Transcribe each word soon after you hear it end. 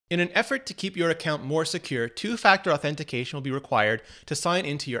In an effort to keep your account more secure, two-factor authentication will be required to sign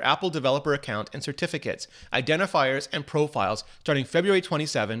into your Apple developer account and certificates, identifiers, and profiles starting February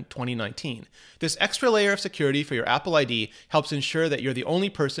 27, 2019. This extra layer of security for your Apple ID helps ensure that you're the only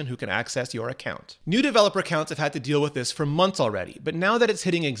person who can access your account. New developer accounts have had to deal with this for months already, but now that it's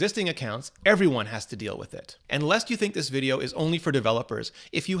hitting existing accounts, everyone has to deal with it. And lest you think this video is only for developers,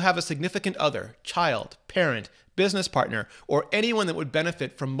 if you have a significant other, child, parent, business partner, or anyone that would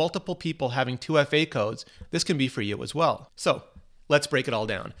benefit from multiple people having 2FA codes, this can be for you as well. So let's break it all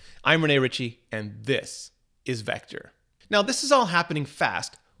down. I'm Rene Ritchie, and this is Vector. Now this is all happening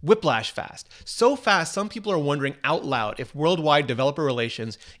fast, whiplash fast. So fast, some people are wondering out loud if worldwide developer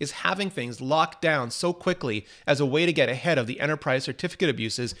relations is having things locked down so quickly as a way to get ahead of the enterprise certificate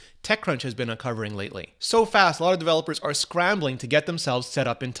abuses TechCrunch has been uncovering lately. So fast, a lot of developers are scrambling to get themselves set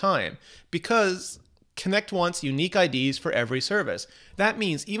up in time because Connect wants unique IDs for every service. That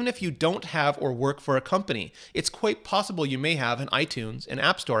means even if you don't have or work for a company, it's quite possible you may have an iTunes, an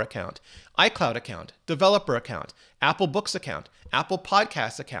App Store account, iCloud account, developer account, Apple Books account, Apple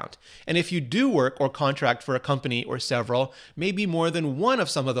Podcasts account. And if you do work or contract for a company or several, maybe more than one of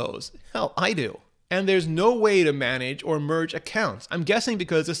some of those. Hell, I do. And there's no way to manage or merge accounts. I'm guessing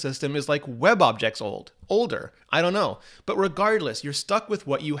because the system is like WebObjects older. I don't know. But regardless, you're stuck with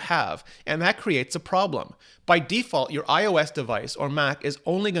what you have, and that creates a problem. By default, your iOS device or Mac is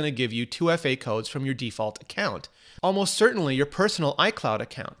only going to give you 2FA codes from your default account. Almost certainly your personal iCloud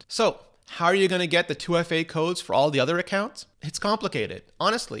account. So, how are you going to get the 2FA codes for all the other accounts? It's complicated.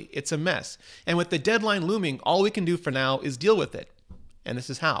 Honestly, it's a mess. And with the deadline looming, all we can do for now is deal with it. And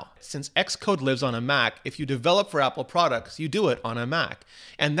this is how. Since Xcode lives on a Mac, if you develop for Apple products, you do it on a Mac.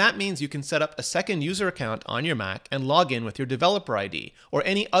 And that means you can set up a second user account on your Mac and log in with your developer ID or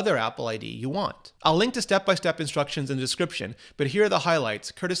any other Apple ID you want. I'll link to step-by-step instructions in the description, but here are the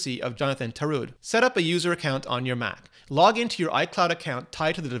highlights courtesy of Jonathan Tarud. Set up a user account on your Mac. Log into your iCloud account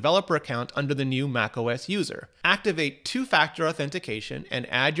tied to the developer account under the new macOS user. Activate two-factor authentication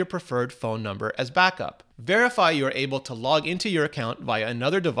and add your preferred phone number as backup. Verify you are able to log into your account via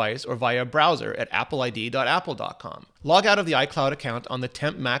another device or via a browser at appleid.apple.com. Log out of the iCloud account on the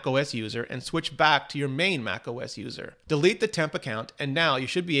temp macOS user and switch back to your main macOS user. Delete the temp account, and now you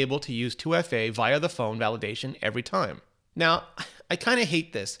should be able to use 2FA via the phone validation every time. Now, I kind of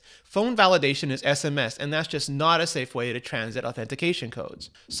hate this. Phone validation is SMS, and that's just not a safe way to transit authentication codes.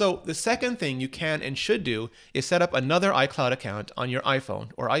 So the second thing you can and should do is set up another iCloud account on your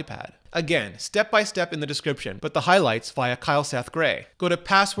iPhone or iPad. Again, step-by-step in the description, but the highlights via Kyle Seth Gray. Go to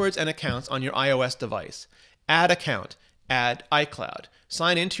Passwords and Accounts on your iOS device. Add account. Add iCloud.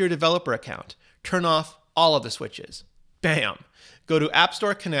 Sign into your developer account. Turn off all of the switches. Bam! Go to App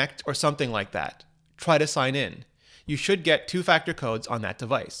Store Connect or something like that. Try to sign in. You should get two-factor codes on that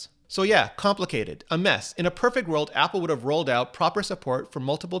device. So yeah, complicated, a mess. In a perfect world, Apple would have rolled out proper support for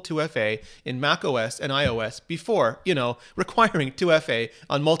multiple 2FA in macOS and iOS before, requiring 2FA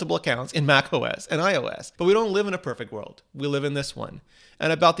on multiple accounts in macOS and iOS. But we don't live in a perfect world. We live in this one.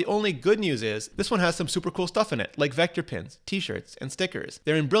 And about the only good news is, this one has some super cool stuff in it, like vector pins, t-shirts, and stickers.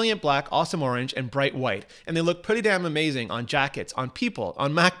 They're in brilliant black, awesome orange, and bright white, and they look pretty damn amazing on jackets, on people,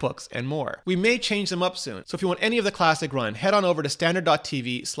 on MacBooks, and more. We may change them up soon, so if you want any of the classic run, head on over to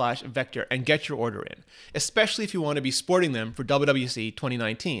standard.tv/vector and get your order in, especially if you want to be sporting them for WWDC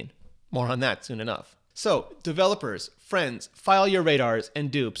 2019. More on that soon enough. So, developers, friends, file your radars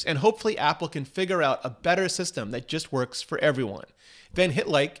and dupes, and hopefully Apple can figure out a better system that just works for everyone. Then hit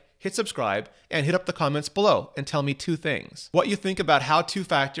like, hit subscribe, and hit up the comments below and tell me two things. What you think about how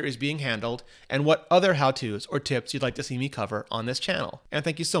two-factor is being handled, and what other how-tos or tips you'd like to see me cover on this channel. And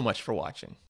thank you so much for watching.